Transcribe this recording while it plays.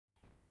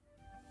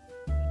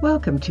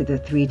Welcome to the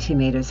Three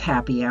Tomatoes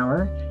Happy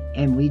Hour,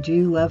 and we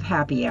do love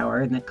happy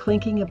hour and the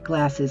clinking of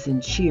glasses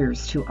and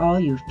cheers to all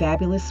you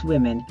fabulous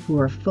women who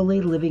are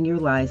fully living your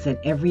lives at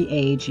every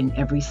age and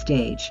every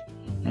stage.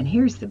 And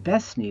here's the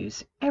best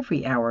news,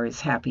 every hour is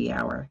happy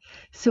hour.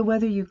 So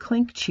whether you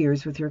clink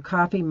cheers with your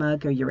coffee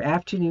mug or your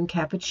afternoon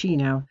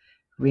cappuccino,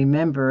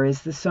 remember,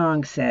 as the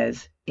song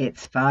says,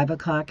 it's 5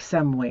 o'clock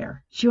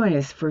somewhere. Join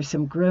us for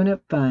some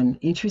grown-up fun,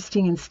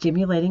 interesting and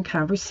stimulating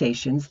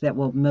conversations that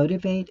will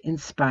motivate,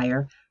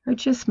 inspire, or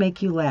just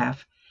make you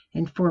laugh.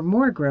 And for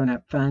more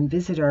grown-up fun,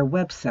 visit our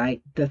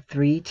website, The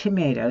Three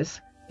Tomatoes,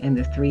 and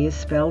the three is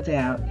spelled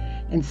out,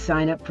 and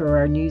sign up for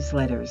our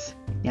newsletters.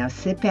 Now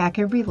sit back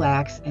and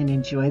relax and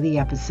enjoy the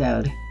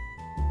episode.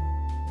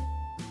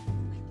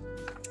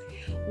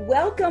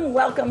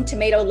 Welcome,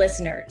 tomato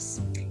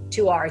listeners,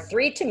 to our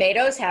Three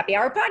Tomatoes Happy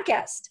Hour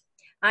podcast.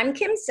 I'm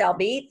Kim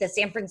Selby, the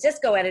San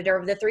Francisco editor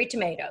of the Three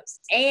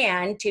Tomatoes,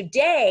 and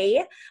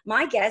today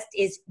my guest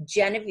is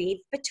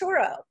Genevieve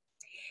Piturro.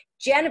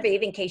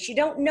 Genevieve, in case you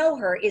don't know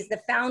her, is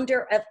the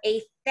founder of a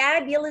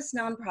fabulous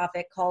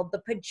nonprofit called the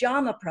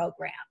Pajama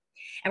Program.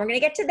 And we're going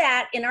to get to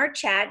that in our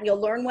chat, and you'll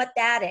learn what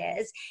that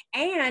is.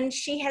 And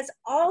she has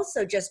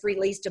also just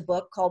released a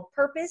book called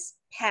Purpose,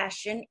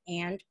 Passion,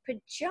 and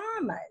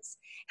Pajamas: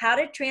 How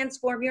to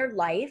Transform Your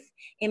Life,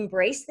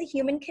 Embrace the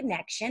Human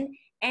Connection,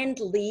 and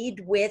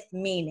Lead with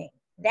Meaning.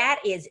 That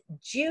is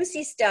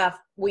juicy stuff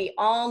we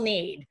all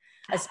need,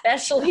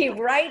 especially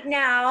right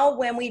now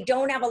when we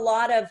don't have a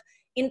lot of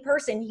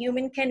in-person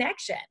human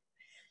connection.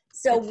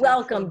 So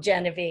welcome,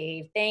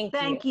 Genevieve. Thank you.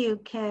 Thank you,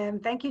 Kim.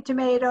 Thank you,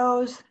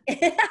 Tomatoes.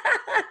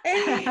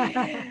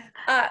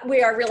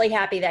 We are really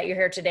happy that you're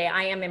here today.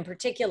 I am in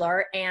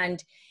particular,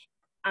 and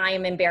I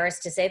am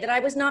embarrassed to say that I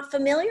was not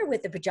familiar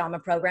with the Pajama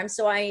Program,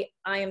 so I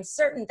am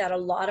certain that a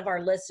lot of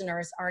our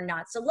listeners are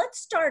not. So let's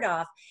start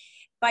off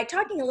by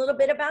talking a little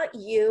bit about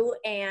you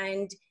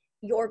and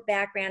your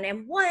background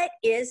and what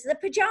is the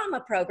Pajama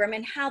Program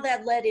and how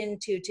that led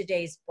into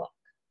today's book.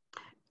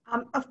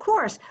 Of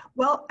course.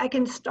 Well, I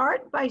can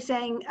start by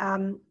saying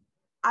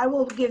I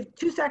will give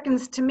 2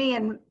 seconds to me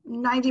and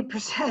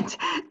 90%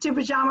 to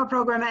Pajama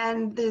Program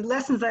and the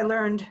lessons I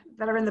learned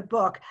that are in the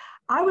book.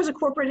 I was a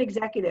corporate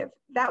executive.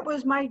 That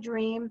was my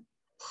dream.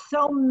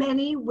 So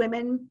many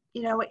women,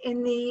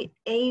 in the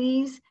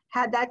 80s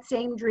had that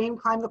same dream,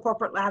 climb the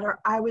corporate ladder.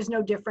 I was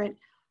no different.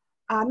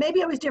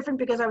 Maybe I was different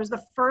because I was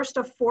the first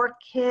of 4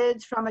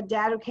 kids from a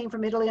dad who came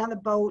from Italy on the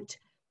boat,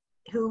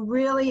 who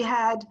really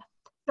had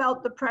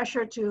felt the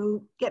pressure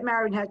to get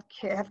married and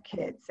have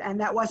kids, and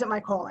that wasn't my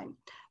calling.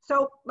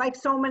 So like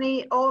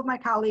all of my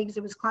colleagues,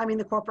 it was climbing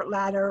the corporate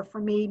ladder.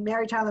 For me,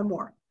 Mary Tyler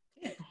Moore.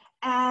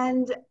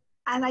 And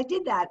I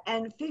did that.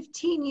 And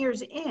 15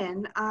 years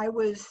in, I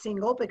was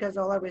single because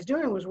all I was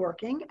doing was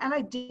working, and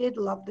I did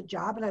love the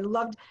job, and I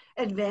loved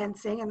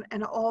advancing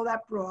and all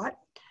that brought.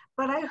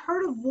 But I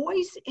heard a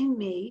voice in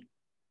me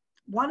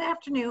one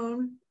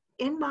afternoon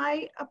in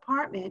my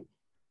apartment,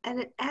 and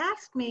it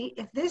asked me,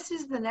 if this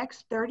is the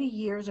next 30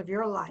 years of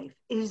your life,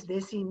 is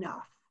this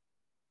enough?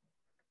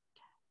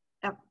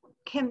 Now,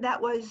 Kim,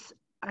 that was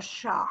a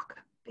shock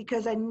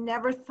because I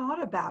never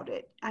thought about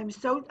it. I'm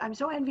so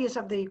envious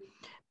of the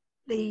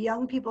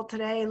young people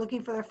today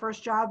looking for their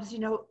first jobs.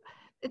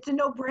 It's a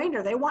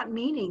no-brainer. They want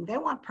meaning. They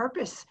want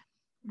purpose.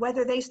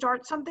 Whether they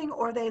start something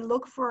or they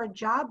look for a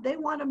job, they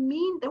want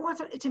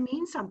it to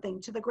mean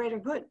something to the greater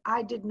good.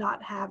 I did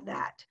not have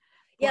that.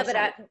 Yeah,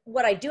 but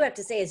what I do have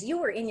to say is you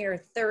were in your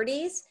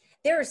 30s.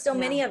 There are so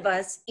many of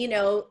us,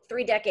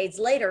 3 decades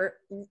later,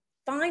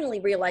 finally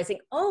realizing,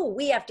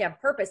 we have to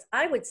have purpose.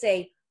 I would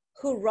say,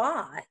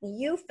 hoorah,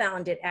 you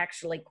found it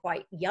actually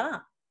quite young,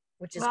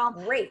 which is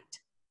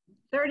great.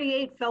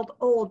 38 felt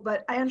old,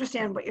 but I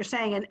understand what you're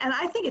saying. And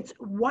I think it's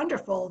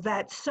wonderful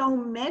that so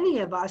many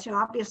of us,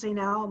 obviously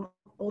now I'm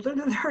older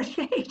than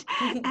 38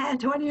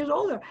 and 20 years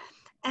older.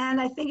 And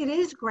I think it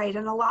is great.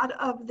 And a lot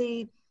of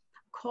the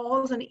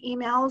calls and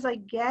emails I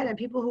get and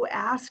people who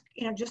ask,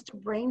 just to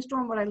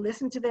brainstorm what I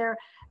listen to their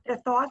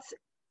thoughts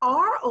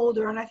are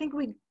older. And I think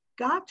we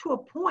got to a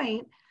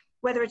point,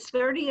 whether it's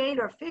 38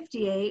 or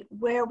 58,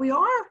 where we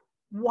are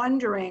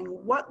wondering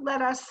what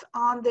led us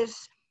on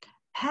this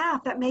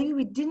path that maybe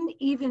we didn't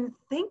even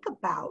think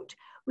about.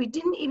 We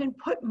didn't even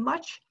put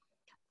much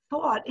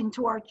thought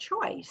into our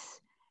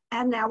choice.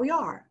 And now we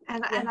are.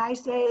 And I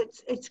say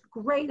it's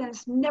great, and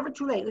it's never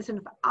too late. Listen,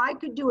 if I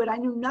could do it, I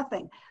knew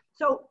nothing.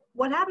 So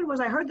what happened was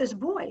I heard this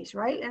voice,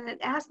 right? And it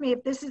asked me,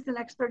 if this is the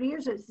next 30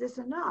 years, is this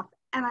enough?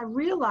 And I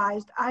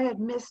realized I had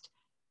missed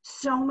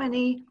so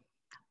many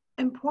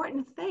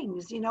important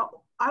things.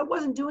 I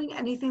wasn't doing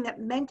anything that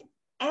meant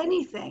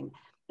anything,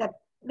 that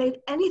made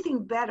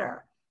anything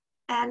better.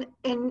 And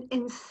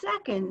in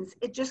seconds,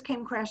 it just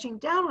came crashing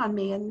down on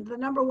me. And the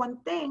number one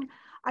thing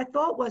I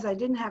thought was I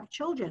didn't have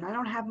children. I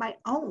don't have my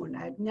own.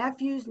 I have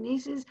nephews,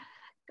 nieces,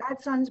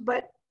 godsons,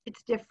 but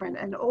it's different.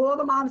 And all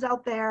the moms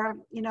out there,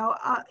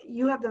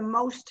 you have the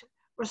most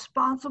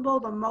responsible,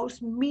 the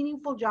most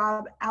meaningful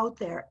job out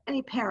there,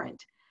 any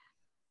parent.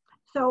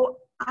 So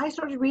I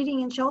started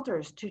reading in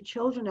shelters to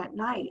children at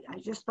night. I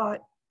just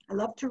thought, I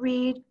love to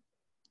read.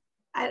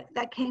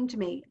 That came to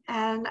me,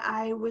 and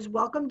I was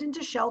welcomed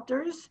into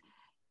shelters.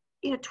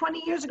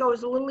 20 years ago, it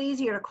was a little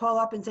easier to call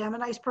up and say, I'm a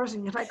nice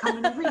person, if I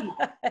come and read.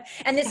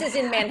 And this is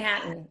in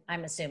Manhattan,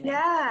 I'm assuming.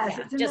 Yes,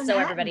 Yeah, it's in just Manhattan. so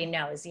everybody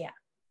knows, yeah.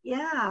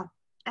 Yeah,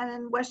 and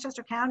in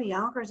Westchester County,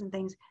 Yonkers and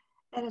things.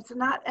 And it's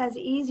not as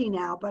easy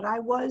now, but I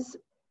was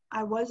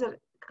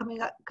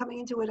coming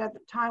into it at the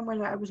time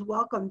when I was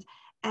welcomed.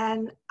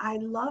 And I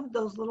loved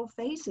those little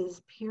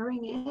faces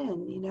peering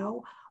in,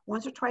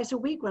 once or twice a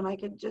week when I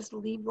could just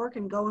leave work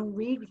and go and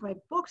read with my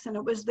books. And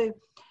it was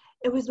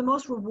the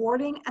most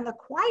rewarding and the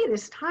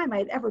quietest time I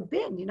had ever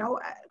been.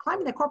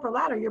 Climbing the corporate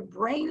ladder, your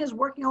brain is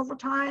working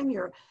overtime.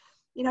 You're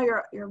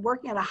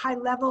working at a high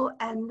level,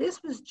 and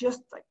this was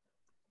just like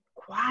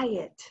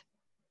quiet.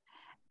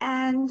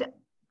 And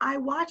I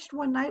watched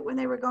one night when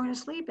they were going to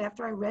sleep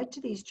after I read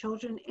to these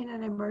children in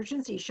an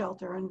emergency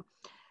shelter, and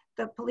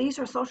the police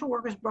or social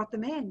workers brought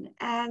them in,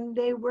 and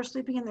they were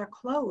sleeping in their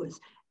clothes,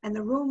 and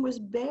the room was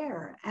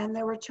bare, and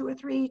there were 2 or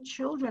 3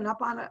 children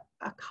up on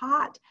a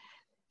cot,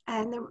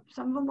 and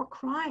some of them were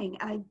crying,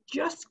 and I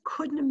just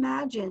couldn't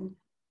imagine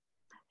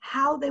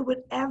how they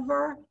would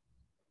ever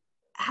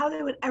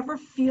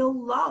feel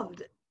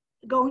loved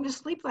going to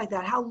sleep like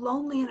that, how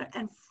lonely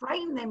and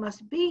frightened they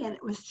must be. And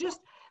it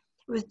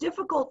was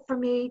difficult for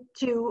me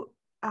to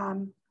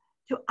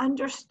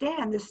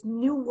understand this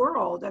new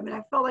world. I mean,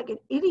 I felt like an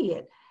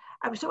idiot.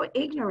 I was so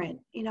ignorant.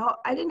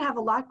 I didn't have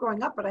a lot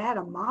growing up, but I had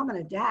a mom and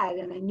a dad,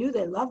 and I knew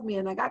they loved me,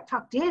 and I got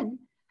tucked in.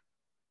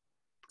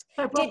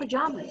 So I brought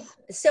pajamas.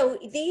 So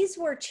these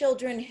were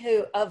children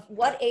who, of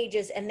what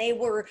ages, and they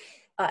were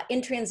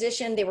in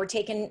transition, they were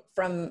taken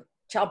from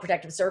Child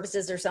Protective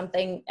Services or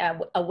something,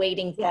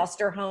 awaiting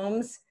foster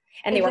homes,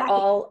 and they were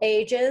all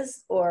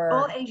ages, or?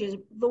 All ages.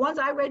 The ones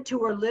I read to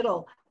were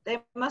little. They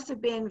must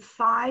have been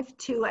 5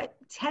 to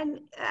 10,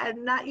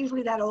 not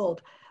usually that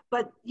old.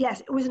 But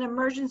yes, it was an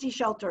emergency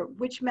shelter,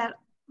 which meant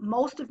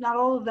most, if not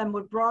all of them,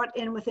 were brought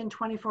in within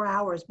 24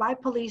 hours by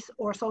police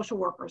or social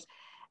workers.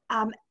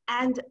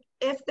 And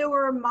if there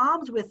were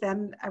moms with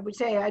them, I would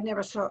say I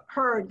never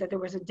heard that there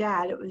was a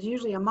dad. It was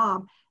usually a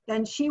mom.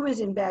 Then she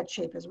was in bad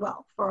shape as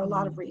well for a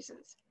lot of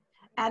reasons.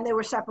 And they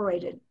were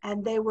separated,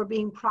 and they were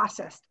being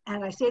processed.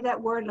 And I say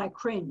that word and I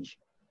cringe,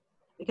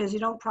 because you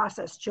don't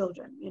process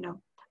children,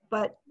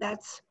 but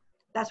that's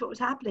what was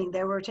happening.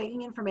 They were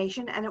taking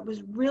information, and it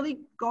was really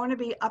going to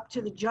be up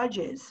to the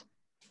judges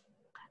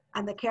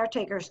and the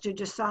caretakers to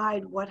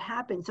decide what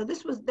happened. So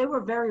they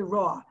were very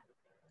raw.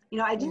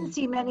 I didn't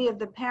see many of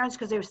the parents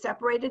because they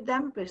separated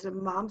them because the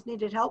moms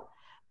needed help.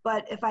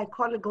 But if I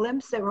caught a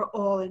glimpse, they were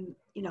all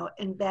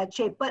in bad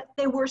shape, but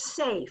they were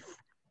safe,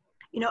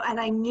 and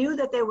I knew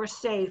that they were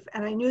safe,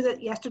 and I knew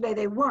that yesterday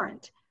they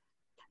weren't.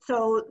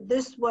 So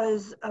this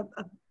was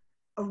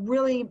a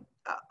really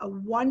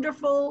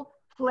wonderful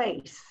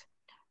place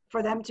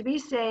for them to be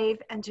safe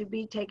and to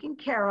be taken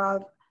care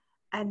of,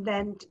 and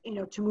then,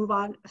 to move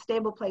on, a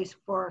stable place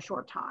for a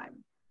short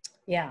time.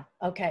 Yeah.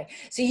 Okay.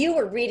 So you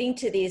were reading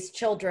to these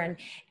children,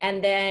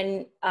 and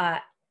then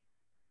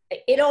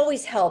it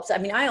always helps. I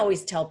mean, I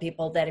always tell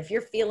people that if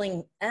you're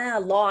feeling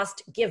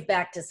lost, give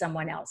back to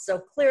someone else. So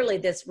clearly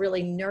this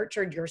really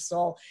nurtured your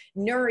soul,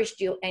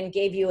 nourished you, and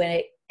gave you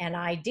an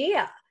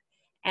idea.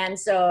 And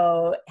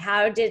so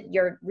how did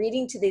your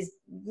reading to these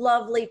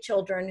lovely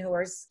children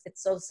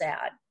it's so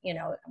sad,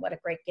 what a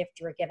great gift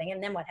you were giving.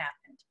 And then what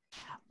happened?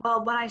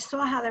 Well, when I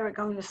saw how they were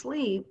going to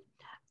sleep,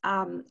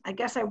 I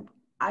guess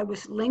I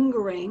was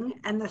lingering,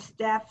 and the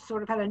staff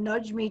sort of had to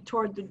nudge me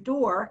toward the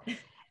door.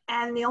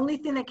 And the only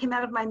thing that came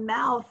out of my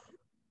mouth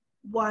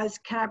was,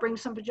 can I bring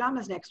some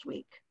pajamas next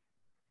week?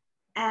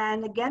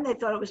 And again, they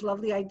thought it was a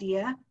lovely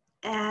idea.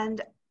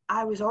 And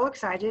I was all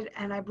excited,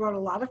 and I brought a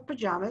lot of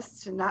pajamas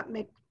to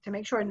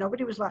make sure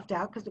nobody was left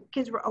out, because the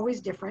kids were always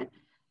different.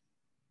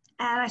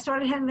 And I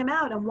started handing them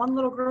out, and one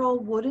little girl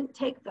wouldn't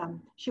take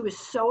them. She was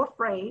so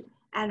afraid,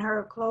 and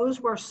her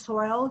clothes were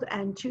soiled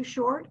and too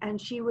short,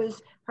 and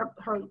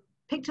her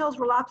pigtails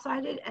were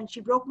lopsided, and she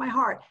broke my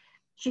heart.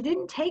 She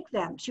didn't take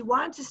them. She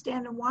wanted to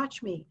stand and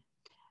watch me.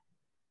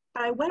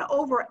 But I went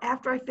over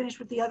after I finished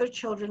with the other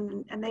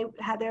children, and they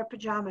had their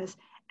pajamas,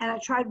 and I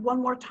tried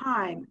one more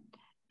time,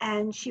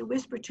 and she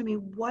whispered to me,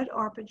 "What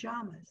are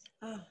pajamas?"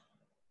 Oh.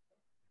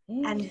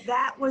 And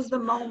that was the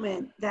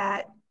moment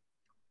that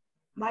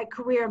my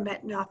career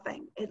meant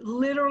nothing. It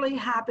literally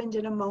happened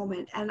in a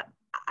moment. And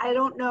I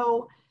don't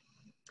know,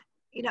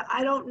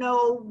 I don't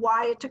know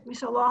why it took me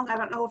so long. I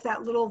don't know if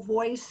that little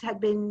voice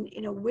had been,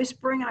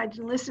 whispering, and I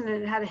didn't listen,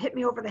 and it had to hit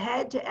me over the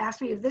head to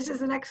ask me if this is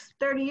the next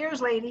 30 years,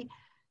 lady.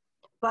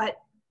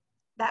 But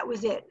that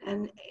was it.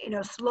 And,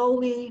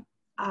 slowly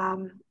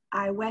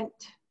I went,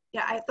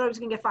 I thought I was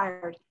gonna get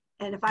fired.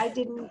 And if I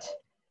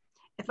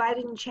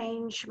didn't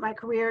change my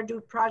career,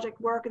 do project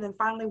work, and then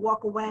finally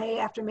walk away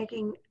after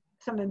making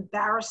some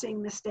embarrassing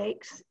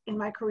mistakes in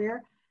my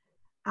career,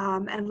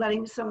 and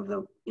letting some of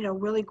the,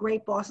 really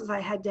great bosses I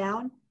had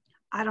down,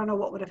 I don't know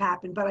what would have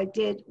happened, but I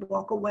did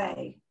walk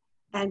away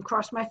and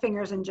crossed my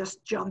fingers and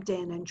just jumped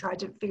in and tried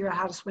to figure out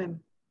how to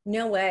swim.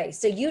 No way.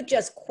 So you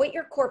just quit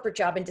your corporate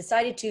job and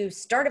decided to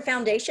start a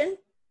foundation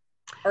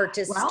or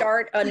to Well,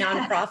 start a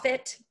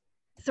nonprofit?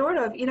 sort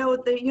of. You know,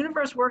 the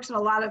universe works in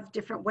a lot of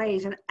different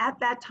ways. And at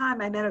that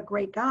time, I met a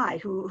great guy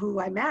who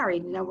I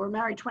married. You know, we're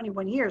married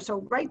 21 years.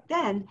 So right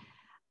then,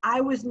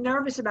 I was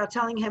nervous about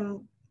telling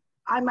him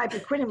I might be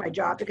quitting my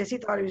job because he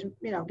thought he was,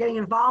 you know, getting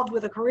involved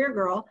with a career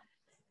girl.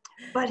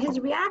 But his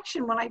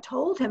reaction when I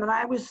told him, and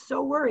I was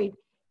so worried,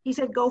 he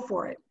said, go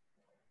for it.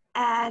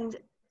 And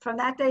from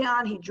that day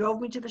on, he drove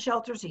me to the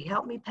shelters. He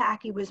helped me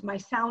pack. He was my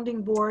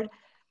sounding board.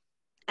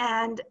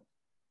 And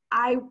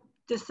I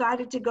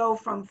decided to go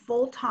from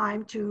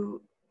full-time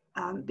to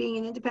being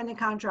an independent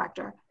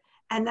contractor.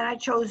 And then I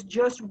chose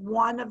just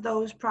one of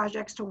those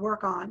projects to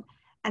work on.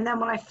 And then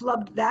when I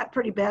flubbed that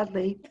pretty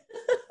badly,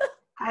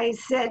 I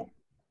said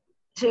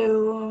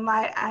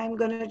I'm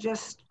going to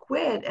just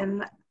quit.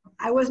 And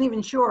I wasn't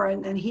even sure.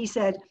 And he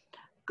said,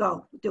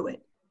 go, do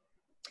it.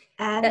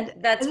 And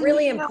that's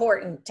really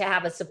important to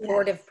have a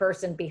supportive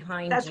person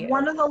behind that's you.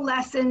 one of the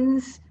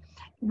lessons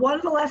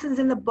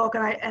in the book,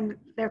 and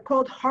they're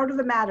called Heart of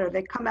the Matter.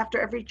 They come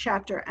after every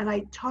chapter, and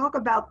I talk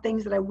about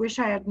things that I wish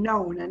I had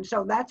known. And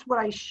so that's what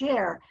I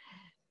share.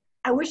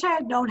 I wish I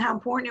had known how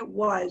important it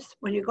was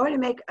when you're going to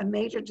make a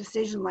major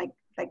decision like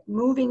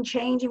moving,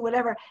 changing,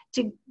 whatever,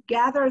 to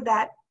gather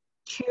that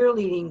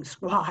cheerleading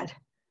squad.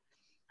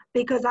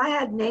 Because I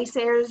had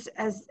naysayers,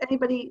 as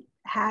anybody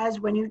has,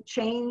 when you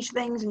change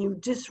things and you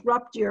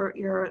disrupt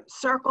your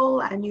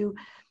circle, and you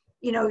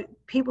know,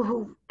 people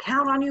who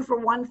count on you for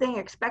one thing,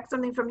 expect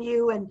something from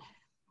you, and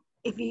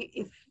if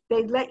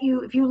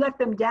you let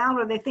them down,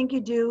 or they think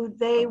you do,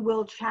 they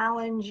will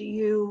challenge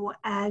you.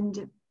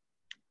 And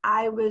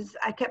I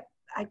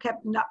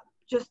kept not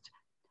just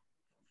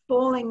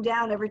falling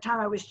down every time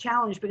I was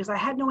challenged because I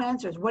had no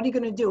answers. What are you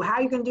going to do? How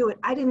are you going to do it?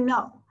 I didn't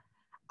know.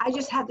 I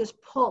just had this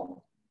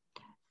pull.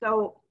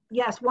 So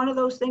yes, one of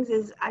those things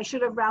is I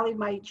should have rallied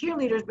my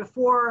cheerleaders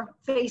before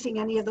facing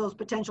any of those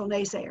potential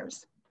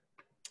naysayers.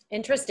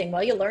 Interesting.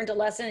 Well, you learned a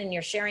lesson and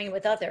you're sharing it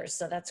with others.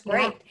 So that's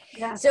great.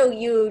 Yeah. So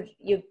you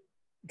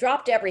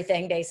dropped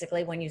everything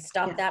basically when you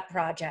stopped that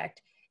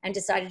project and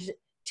decided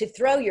to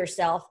throw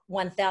yourself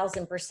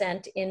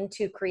 1000%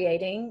 into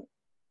creating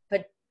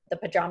the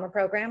pajama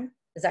program.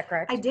 Is that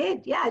correct? I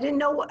did. Yeah. I didn't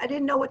know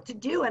what to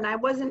do. And I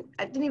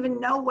didn't even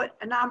know what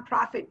a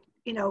nonprofit,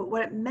 you know,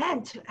 what it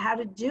meant, how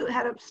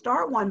to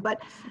start one.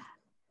 But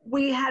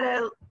we had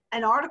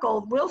an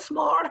article, real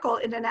small article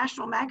in a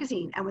national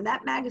magazine. And when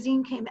that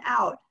magazine came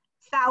out,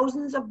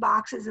 thousands of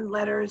boxes and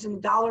letters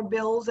and dollar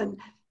bills and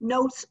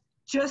notes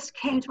just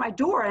came to my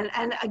door.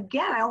 And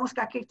again, I almost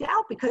got kicked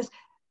out because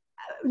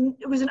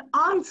it was an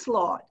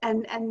onslaught.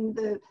 And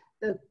the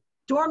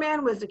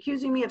doorman was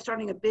accusing me of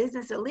starting a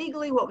business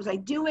illegally. What was I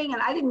doing?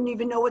 And I didn't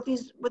even know what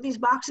these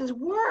boxes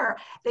were.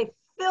 They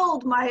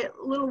filled my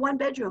little one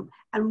bedroom.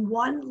 And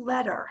one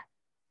letter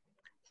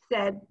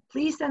said,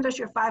 please send us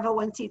your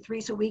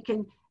 501c3 so we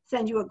can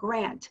send you a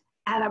grant.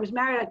 And I was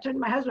married. I turned to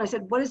my husband. I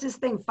said, what is this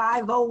thing,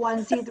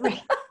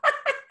 501c3?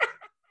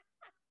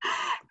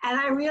 And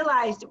I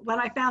realized when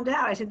I found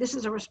out, I said, this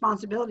is a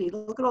responsibility.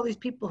 Look at all these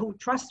people who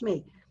trust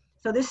me.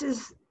 So this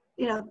is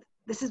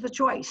the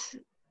choice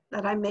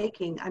that I'm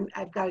making.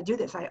 I've got to do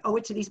this. I owe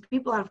it to these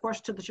people and, of course,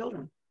 to the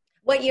children.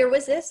 What year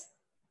was this?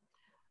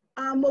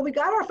 Well, we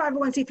got our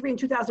 501c3 in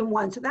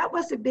 2001. So that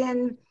must have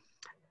been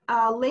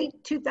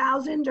late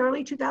 2000,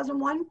 early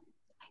 2001.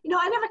 You know,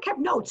 I never kept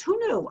notes. Who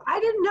knew? I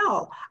didn't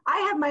know. I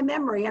have my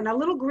memory and I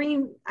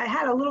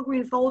had a little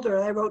green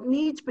folder. I wrote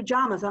needs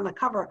pajamas on the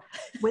cover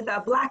with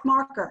a black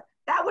marker.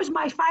 That was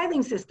my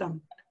filing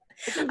system.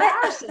 It's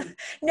embarrassing.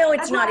 No,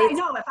 it's not. I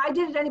know if I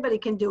did it, anybody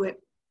can do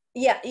it.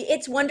 Yeah,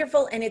 it's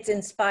wonderful and it's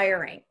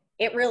inspiring.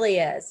 It really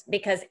is,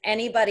 because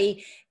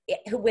anybody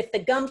who with the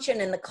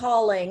gumption and the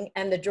calling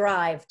and the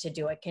drive to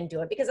do it can do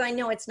it, because I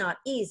know it's not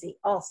easy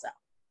also.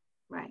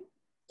 Right.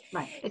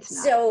 It's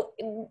not. So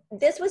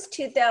this was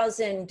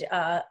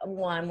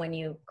 2001 when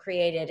you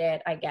created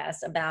it, I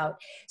guess, Right.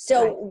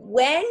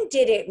 When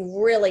did it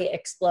really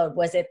explode?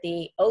 Was it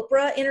the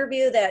Oprah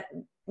interview that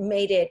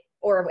made it,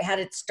 or had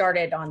it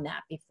started on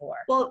that before?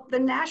 Well, the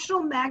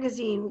national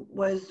magazine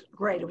was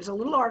great. It was a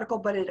little article,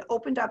 but it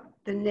opened up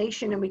the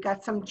nation, and we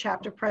got some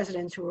chapter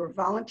presidents who were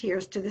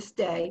volunteers to this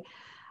day,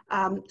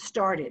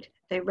 started.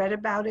 They read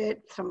about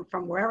it from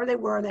wherever they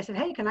were, and they said,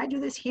 hey, can I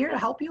do this here to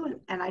help you?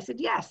 And I said,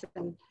 yes.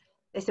 And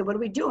they said, what do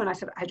we do? And I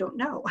said, I don't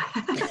know.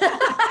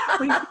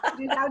 We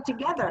figured it out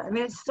together. I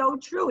mean, it's so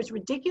true. It's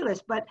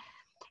ridiculous, but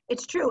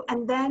it's true.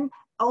 And then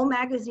O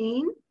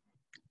Magazine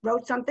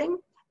wrote something.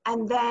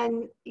 And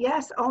then,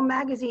 yes, O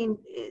Magazine,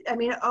 I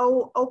mean,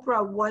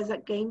 Oprah was a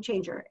game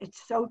changer.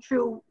 It's so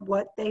true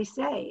what they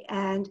say.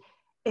 And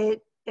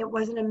it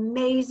was an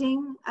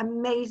amazing,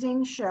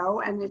 amazing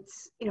show. And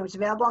it's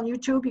available on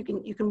YouTube.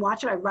 You can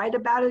watch it. I write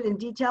about it in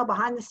detail,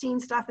 behind the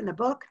scenes stuff in the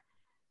book.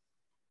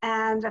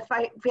 And if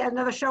we had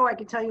another show, I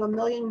could tell you a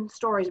million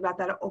stories about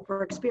that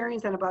Oprah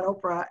experience and about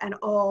Oprah, and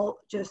all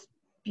just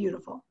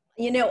beautiful.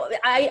 You know,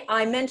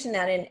 I mentioned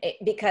that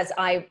because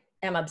I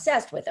am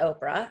obsessed with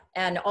Oprah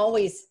and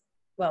always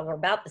well, we're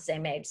about the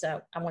same age,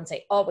 so I wouldn't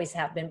say always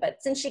have been,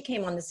 but since she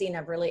came on the scene,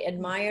 I've really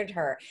admired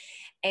her.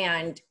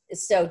 And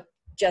so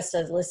just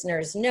as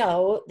listeners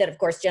know that, of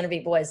course,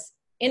 Genevieve was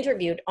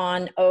interviewed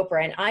on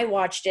Oprah, and I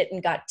watched it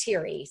and got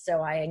teary. So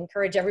I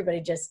encourage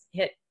everybody just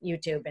hit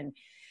YouTube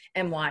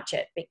and watch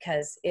it,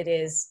 because it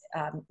is,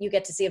 you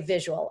get to see a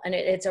visual, and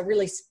it's a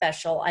really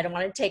special, I don't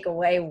want to take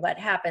away what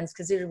happens,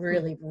 because it's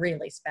really,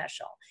 really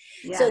special.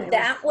 Yeah, so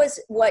that was,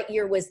 what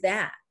year was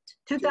that?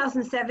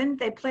 2007.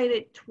 They played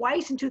it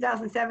twice in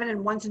 2007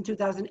 and once in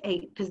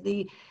 2008, because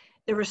the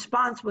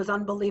response was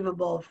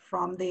unbelievable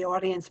from the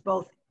audience,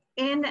 both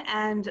in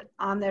and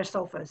on their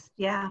sofas.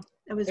 Yeah,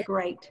 it was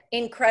great.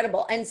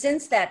 Incredible. And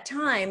since that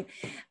time,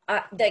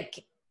 the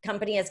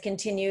company has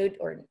continued,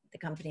 or the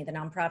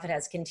nonprofit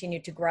has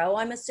continued to grow,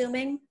 I'm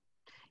assuming?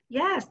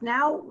 Yes,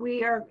 now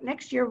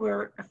next year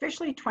we're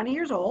officially 20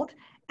 years old,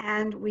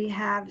 and we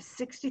have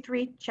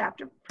 63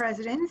 chapter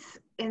presidents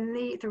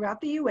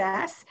throughout the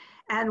US,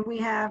 and we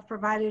have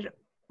provided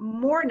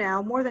more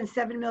than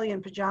 7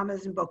 million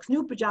pajamas and books,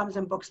 new pajamas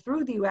and books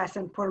through the US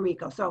and Puerto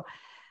Rico. So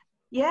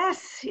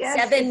yes.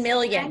 7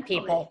 million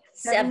people,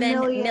 7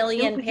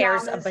 million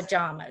pairs of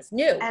pajamas,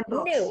 new and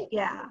books.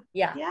 Yeah.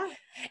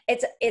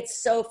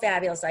 It's so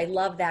fabulous. I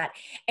love that.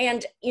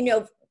 And, you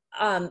know,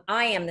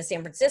 I am the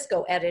San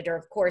Francisco editor,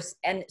 of course.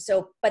 And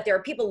so, but there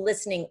are people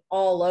listening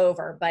all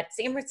over, but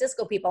San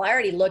Francisco people, I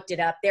already looked it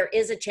up. There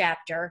is a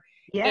chapter.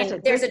 Yes,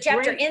 there's a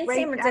chapter in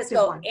San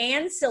Francisco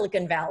and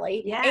Silicon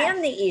Valley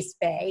and the East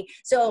Bay.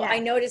 So I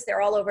noticed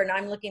they're all over, and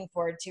I'm looking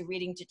forward to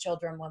reading to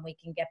children when we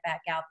can get back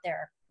out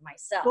there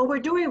myself. Well, we're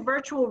doing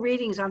virtual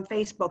readings on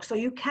Facebook, so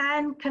you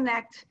can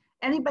connect.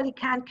 Anybody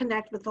can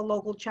connect with the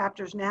local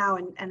chapters now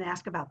and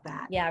ask about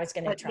that. Yeah, I was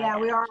going to try. Yeah,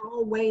 we are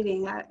all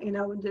waiting. You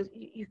know,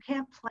 you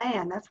can't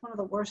plan. That's one of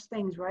the worst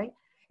things, right?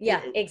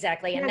 Yeah,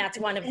 exactly. And that's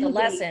one of the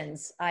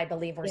lessons I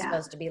believe we're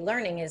supposed to be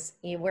learning is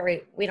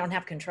we don't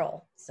have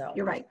control. So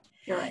you're right.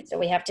 You're right. So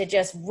we have to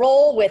just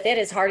roll with it,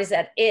 as hard as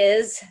that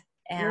is,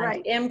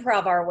 and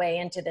improv our way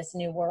into this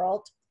new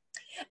world.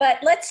 But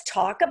let's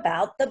talk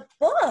about the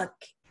book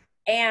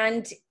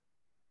and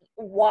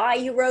why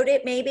you wrote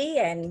it, maybe,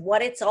 and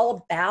what it's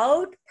all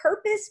about.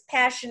 Purpose,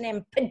 passion,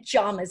 and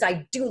pajamas.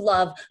 I do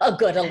love a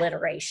good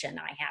alliteration,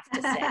 I have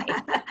to say.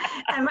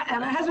 and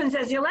my husband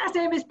says, your last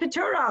name is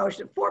Pituro,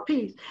 4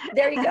 P's.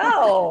 There you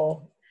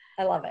go.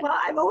 I love it. Well,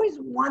 I've always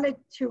wanted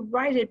to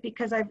write it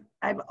because I've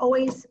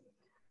always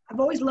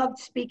loved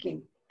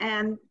speaking,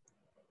 and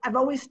I've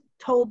always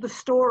told the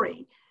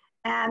story.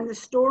 And the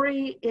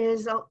story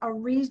is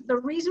the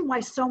reason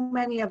why so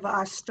many of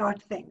us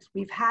start things.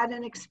 We've had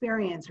an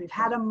experience, we've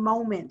had a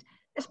moment,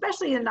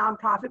 especially in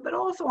nonprofit, but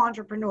also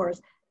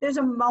entrepreneurs. There's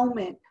a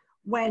moment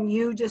when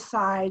you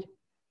decide,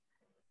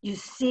 you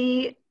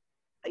see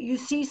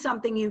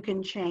something you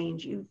can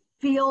change. You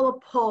feel a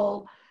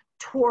pull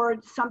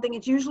towards something.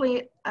 It's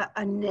usually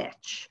a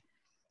niche.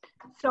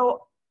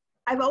 So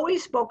I've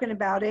always spoken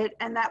about it,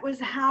 and that was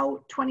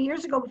how 20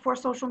 years ago, before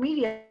social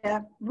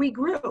media, we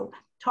grew.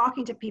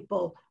 Talking to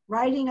people,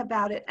 writing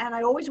about it. And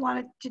I always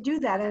wanted to do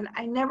that. And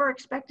I never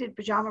expected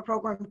Pajama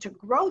Program to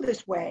grow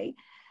this way.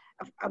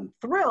 I'm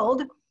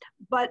thrilled,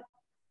 but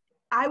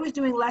I was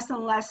doing less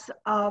and less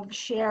of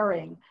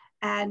sharing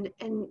and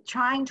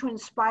trying to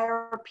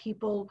inspire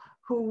people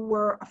who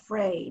were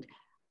afraid.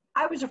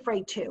 I was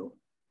afraid too.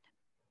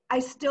 I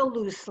still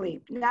lose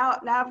sleep. Now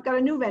I've got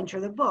a new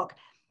venture, the book.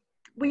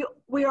 We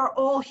are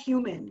all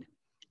human,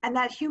 and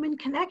that human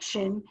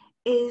connection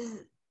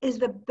is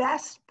the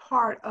best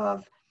part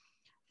of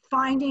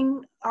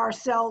finding a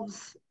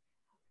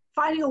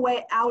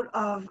way out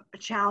of a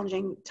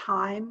challenging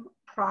time,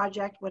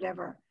 project,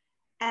 whatever.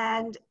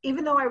 And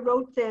even though I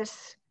wrote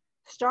this,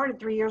 started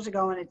 3 years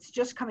ago, and it's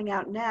just coming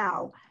out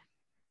now,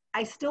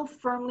 I still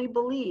firmly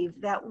believe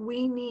that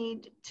we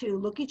need to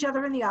look each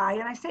other in the eye.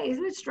 And I say,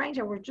 isn't it strange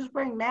that we're just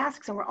wearing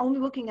masks and we're only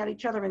looking at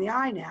each other in the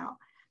eye now?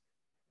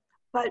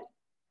 But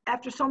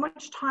after so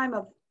much time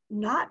of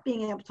not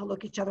being able to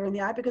look each other in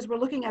the eye because we're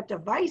looking at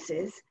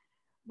devices,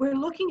 we're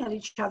looking at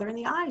each other in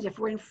the eyes if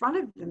we're in front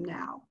of them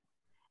now.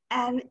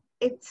 And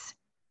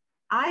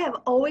I have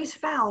always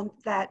found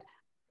that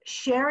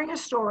sharing a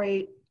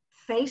story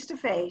face to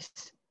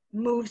face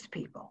moves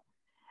people.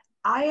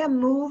 I am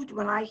moved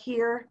when I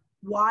hear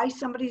why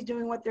somebody's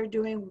doing what they're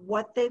doing,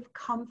 what they've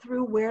come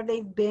through, where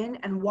they've been,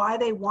 and why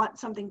they want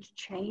something to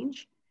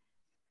change.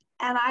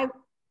 And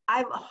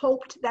I've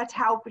hoped that's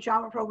how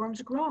Pajama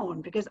Program's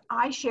grown, because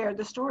I shared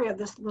the story of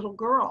this little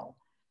girl.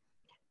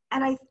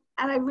 And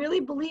I really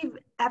believe,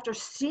 after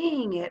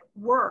seeing it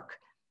work,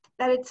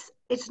 that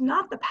it's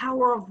not the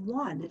power of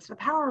one, it's the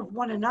power of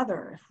one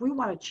another if we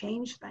want to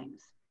change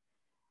things.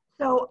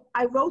 So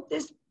I wrote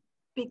this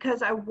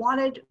because I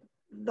wanted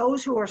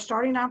those who are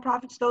starting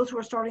nonprofits, those who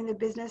are starting the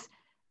business,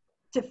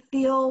 to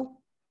feel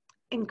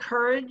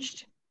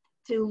encouraged,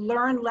 to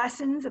learn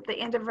lessons. At the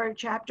end of every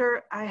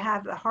chapter, I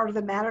have the heart of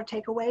the matter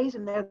takeaways,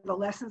 and they're the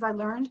lessons I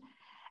learned.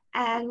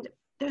 And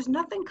there's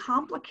nothing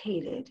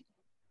complicated.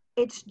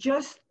 It's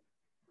just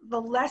the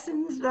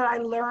lessons that I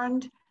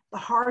learned the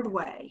hard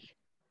way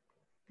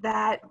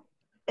that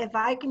if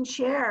I can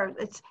share,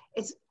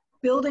 it's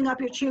building up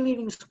your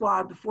cheerleading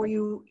squad before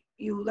you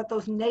let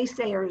those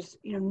naysayers,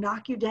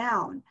 knock you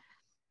down.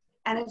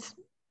 And it's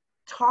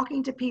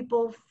talking to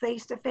people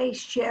face to face,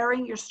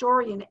 sharing your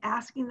story and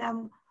asking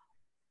them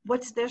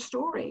what's their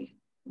story.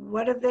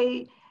 What are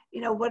they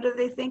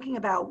thinking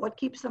about? What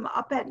keeps them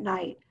up at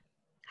night?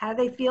 How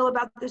do they feel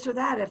about this or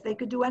that? If they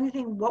could do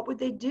anything, what would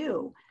they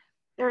do?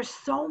 There are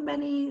so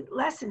many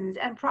lessons,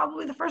 and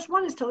probably the first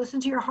one is to listen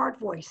to your heart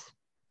voice.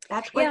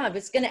 That's what. Yeah, I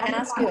was going to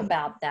ask you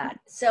about that.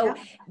 So,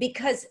 Yeah.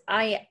 because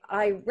I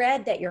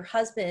read that your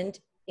husband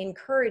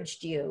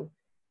encouraged you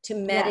to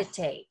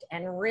meditate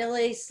and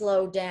really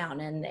slow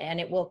down, and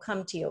it will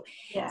come to you.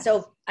 Yes.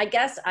 So I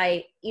guess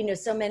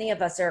so many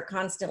of us are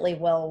constantly,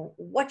 well,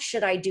 what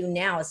should I do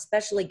now?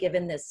 Especially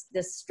given this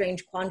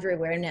strange quandary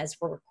we're in as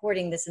we're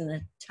recording this in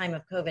the time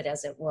of COVID,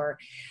 as it were.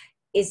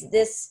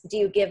 Do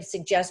you give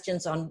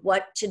suggestions on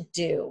what to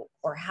do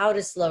or how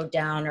to slow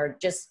down, or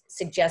just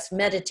suggest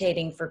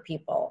meditating for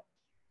people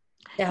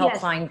to help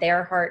find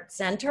their heart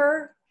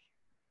center?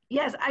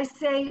 Yes, I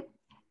say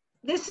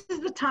this is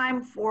the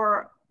time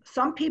for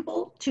some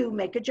people to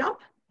make a jump.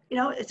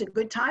 It's a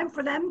good time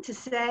for them to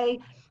say,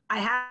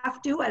 I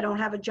don't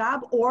have a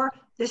job, or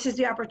this is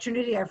the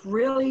opportunity. I've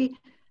really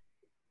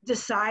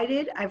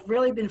decided, I've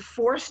really been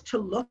forced to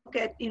look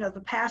at,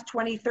 the past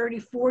 20, 30,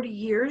 40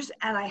 years,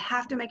 and I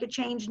have to make a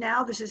change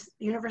now. The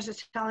universe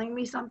is telling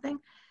me something.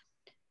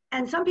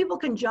 And some people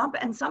can jump,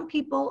 and some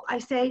people, I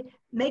say,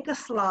 make a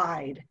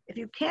slide. If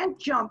you can't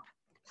jump,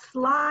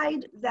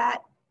 slide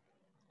that,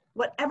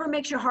 whatever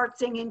makes your heart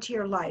sing into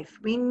your life.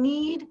 We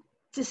need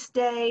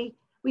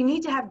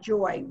to have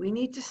joy. We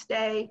need to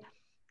stay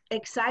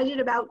excited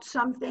about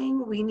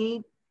something. We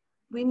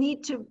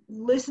need to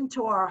listen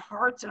to our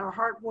hearts and our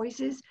heart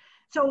voices.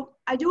 So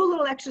I do a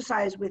little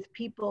exercise with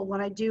people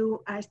when I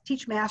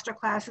teach master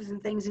classes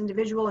and things,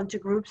 individual and to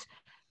groups.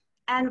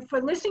 And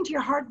for listening to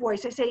your heart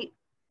voice, I say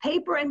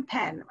paper and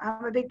pen.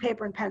 I'm a big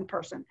paper and pen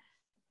person.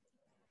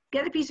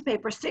 Get a piece of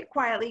paper, sit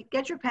quietly,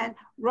 get your pen,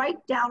 write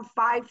down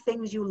 5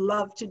 things you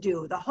love to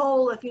do.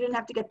 If you didn't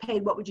have to get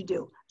paid, what would you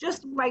do?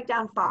 Just write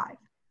down 5.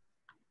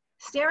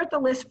 Stare at the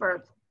list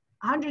for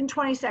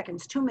 120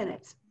 seconds, 2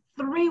 minutes.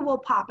 3 will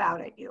pop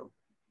out at you.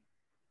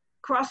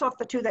 Cross off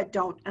the 2 that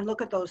don't and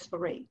look at those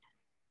 3.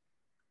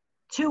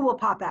 2 will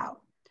pop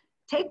out.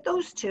 Take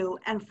those 2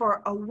 and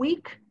for a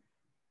week,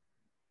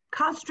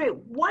 concentrate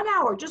 1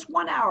 hour, just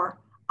 1 hour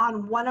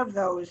on one of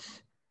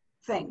those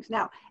things.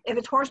 Now, if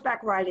it's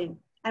horseback riding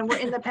and we're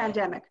in the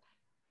pandemic,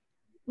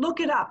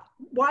 look it up,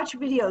 watch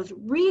videos,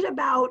 read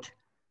about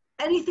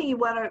anything. You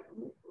want to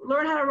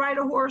learn how to ride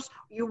a horse,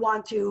 you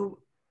want to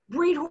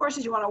breed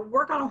horses, you want to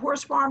work on a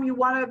horse farm, you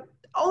want to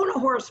own a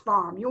horse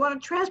farm, you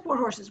want to transport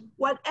horses,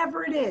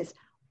 whatever it is,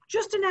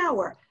 just an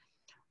hour.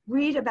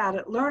 Read about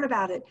it, learn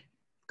about it.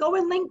 Go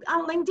on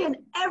LinkedIn,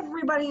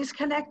 everybody is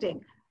connecting.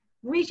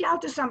 Reach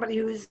out to somebody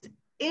who is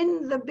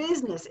in the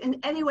business in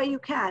any way you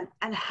can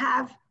and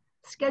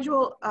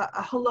schedule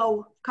a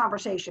hello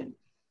conversation.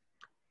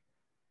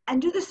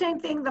 And do the same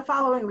thing the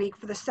following week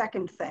for the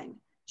second thing,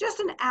 just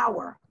an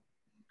hour.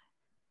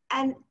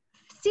 And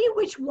see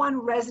which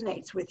one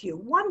resonates with you.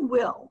 One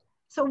will.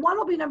 So one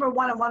will be number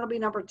 1 and one will be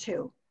number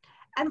 2.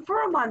 And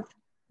for a month,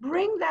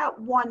 bring that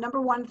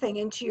number one thing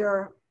into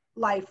your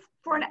life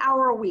for an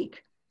hour a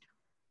week.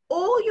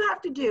 All you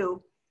have to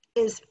do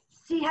is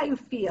see how you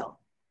feel.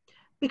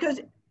 Because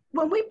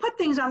when we put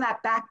things on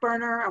that back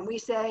burner and we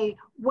say,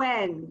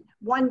 when,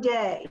 one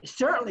day,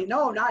 certainly,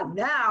 no, not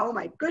now, oh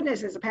my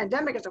goodness, it's a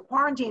pandemic, it's a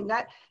quarantine,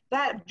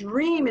 that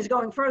dream is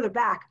going further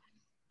back.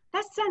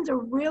 That sends a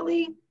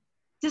really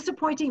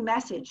disappointing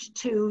message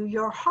to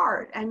your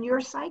heart and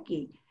your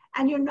psyche.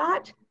 And you're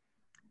not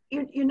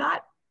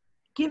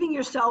giving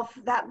yourself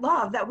that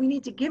love that we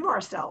need to give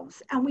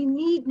ourselves. And we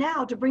need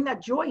now to bring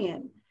that joy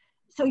in.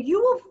 So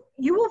you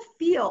will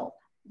feel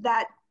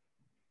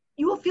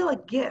a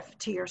gift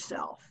to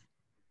yourself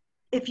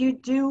if you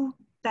do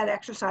that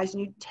exercise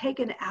and you take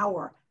an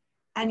hour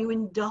and you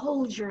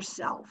indulge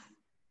yourself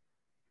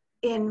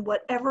in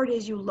whatever it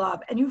is you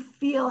love and you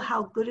feel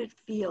how good it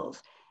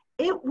feels.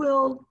 It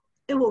will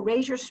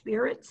raise your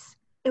spirits.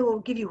 It will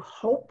give you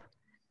hope.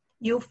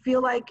 You'll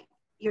feel like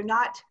you're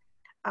not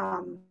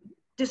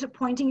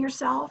disappointing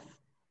yourself,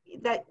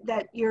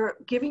 that you're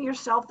giving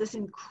yourself this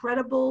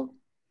incredible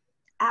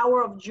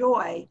hour of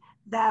joy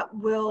that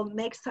will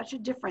make such a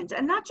difference.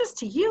 And not just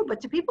to you, but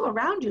to people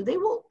around you. They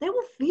will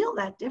feel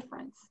that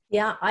difference.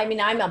 Yeah, I mean,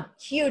 I'm a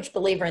huge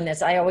believer in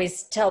this. I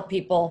always tell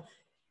people,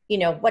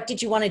 what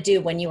did you want to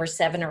do when you were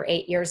 7 or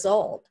 8 years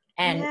old?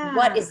 And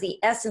what is the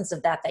essence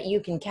of that you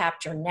can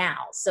capture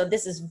now? So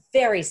this is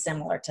very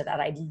similar to that.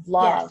 I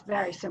love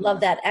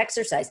that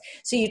exercise.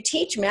 So you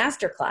teach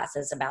master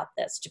classes about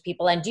this to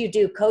people, and do you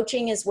do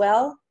coaching as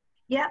well?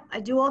 Yeah, I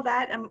do all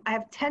that. I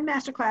have 10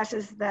 master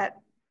classes that,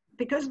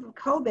 because of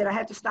COVID, I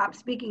had to stop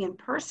speaking in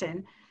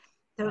person.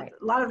 So right.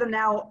 A lot of them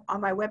now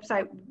on my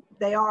website,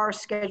 they are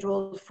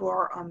scheduled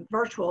for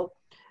virtual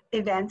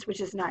events, which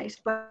is nice.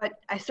 But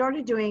I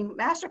started doing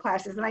master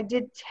classes, and I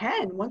did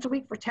 10 once a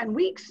week for 10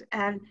 weeks.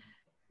 And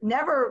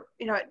never,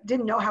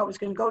 didn't know how it was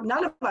going to go.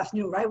 None of us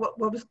knew, right? What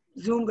was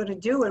Zoom going to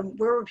do and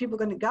where were people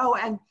going to go?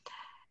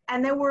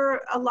 And there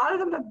were a lot of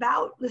them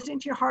about listening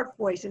to your heart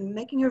voice and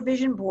making your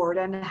vision board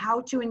and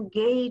how to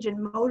engage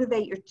and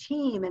motivate your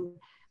team. And,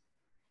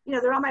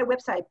 they're on my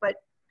website, but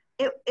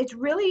it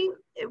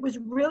was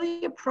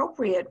really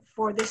appropriate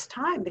for this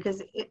time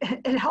because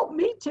it helped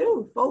me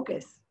too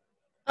focus.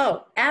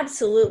 Oh,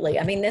 absolutely.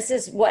 I mean, this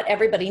is what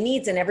everybody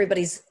needs, and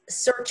everybody's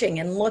searching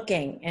and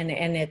looking, and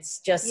it's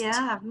just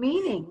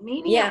meaning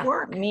at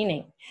work.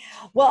 Meaning.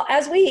 Well,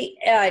 as we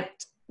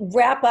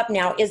wrap up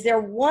now, is there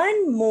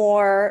one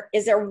part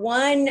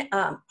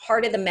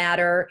of the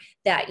matter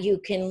that you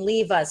can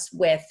leave us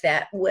with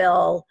that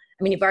will?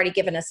 I mean, you've already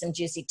given us some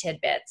juicy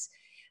tidbits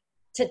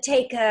to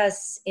take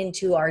us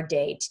into our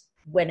date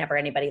whenever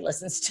anybody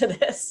listens to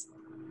this.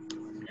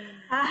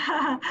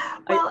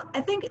 Well,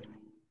 I think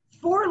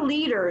for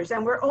leaders,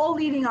 and we're all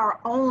leading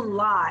our own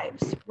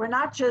lives, we're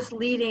not just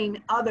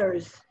leading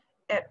others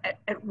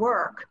at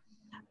work,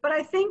 but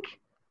I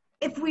think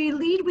if we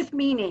lead with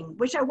meaning,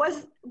 which I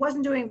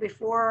wasn't doing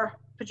before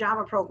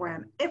Pajama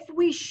Program, if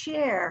we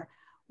share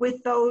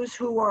with those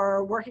who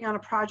are working on a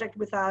project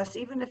with us,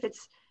 even if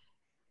it's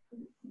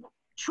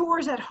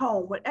chores at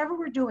home, whatever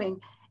we're doing,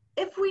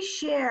 if we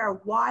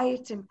share why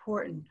it's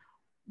important,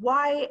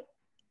 why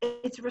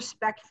it's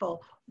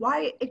respectful,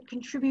 why it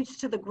contributes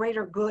to the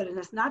greater good, and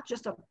it's not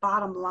just a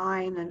bottom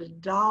line and a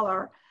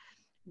dollar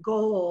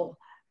goal,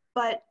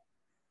 but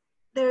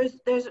there's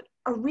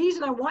a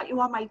reason I want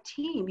you on my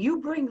team. You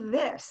bring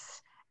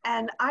this,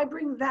 and I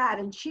bring that,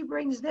 and she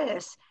brings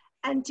this,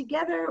 and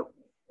together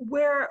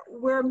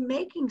we're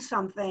making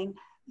something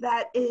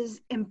that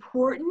is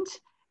important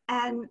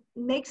and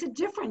makes a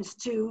difference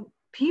to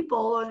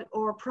people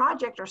or a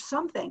project or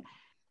something.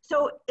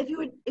 So if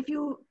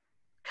you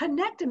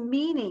connect a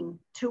meaning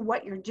to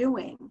what you're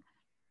doing,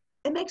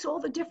 it makes all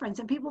the difference,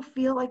 and people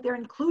feel like they're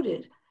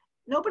included.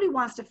 Nobody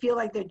wants to feel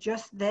like they're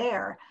just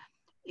there,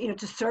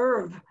 to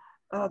serve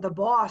the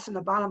boss and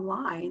the bottom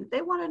line.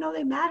 They want to know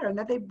they matter and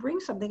that they bring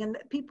something, and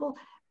that people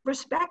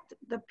respect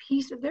the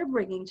piece that they're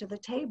bringing to the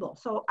table.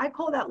 So I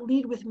call that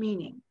lead with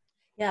meaning.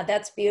 Yeah,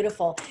 that's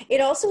beautiful. It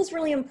also is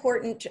really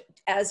important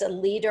as a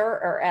leader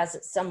or as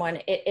someone,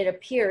 it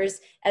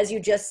appears, as you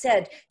just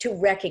said, to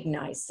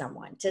recognize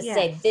someone, to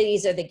say,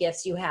 these are the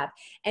gifts you have.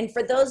 And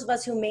for those of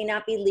us who may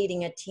not be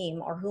leading a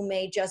team or who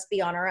may just be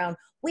on our own,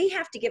 we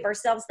have to give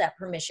ourselves that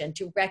permission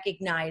to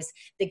recognize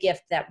the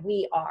gift that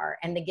we are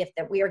and the gift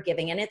that we are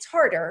giving. And it's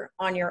harder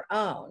on your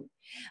own.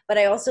 But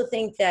I also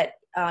think that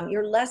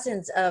your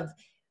lessons of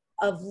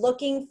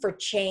looking for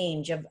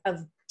change, of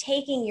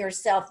taking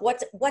yourself,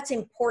 what's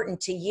important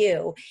to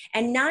you,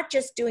 and not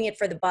just doing it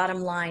for the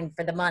bottom line,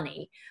 for the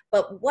money,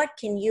 but what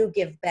can you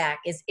give back?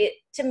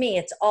 To me,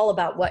 it's all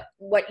about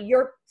what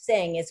you're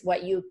saying is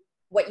what you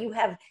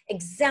have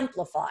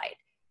exemplified,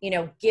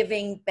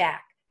 giving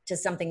back to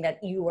something that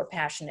you are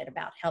passionate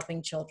about,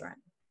 helping children.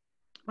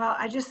 Well,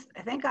 I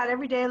thank God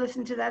every day I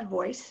listen to that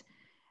voice.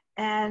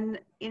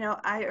 And,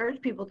 I urge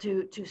people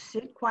to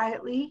sit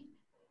quietly.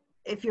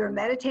 If you're a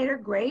meditator,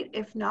 great.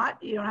 If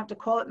not, you don't have to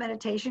call it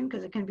meditation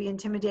because it can be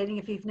intimidating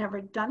if you've never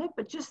done it,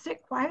 but just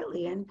sit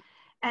quietly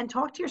and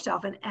talk to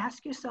yourself and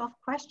ask yourself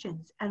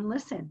questions and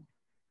listen.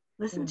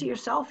 Listen to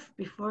yourself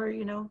before,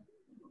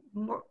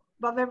 more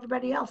above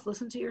everybody else.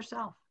 Listen to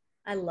yourself.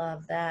 I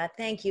love that.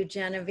 Thank you,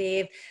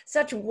 Genevieve.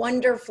 Such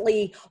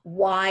wonderfully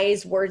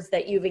wise words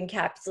that you've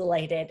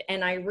encapsulated.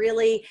 And I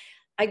really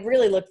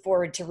look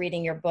forward to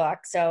reading your book.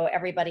 So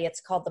everybody, it's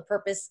called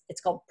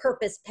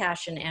Purpose,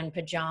 Passion, and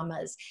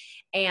Pajamas.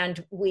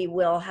 And we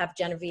will have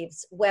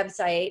Genevieve's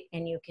website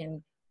and you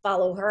can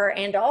follow her.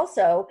 And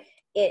also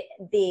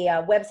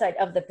the website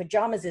of the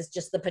pajamas is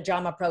just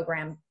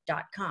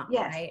thepajamaprogram.com,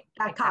 yes,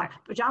 right? .com.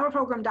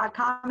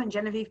 Pajamaprogram.com and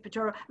Genevieve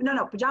Piturro.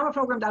 No,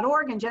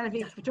 pajamaprogram.org and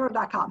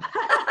GenevievePiturro.com.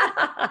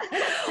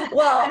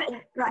 Well,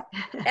 right.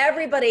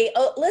 Everybody,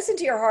 listen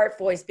to your heart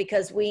voice,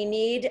 because we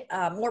need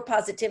more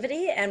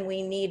positivity and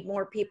we need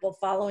more people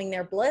following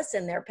their bliss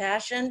and their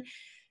passion,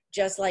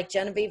 just like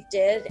Genevieve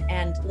did.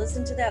 And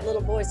listen to that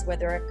little voice,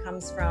 whether it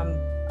comes from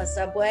a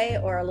subway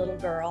or a little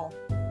girl,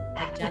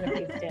 like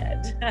Genevieve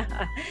did.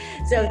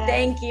 So yes,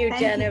 thank you,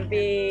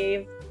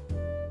 Genevieve.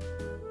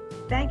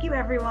 Thank you,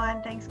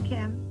 everyone. Thanks,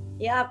 Kim.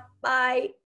 Yep. Bye.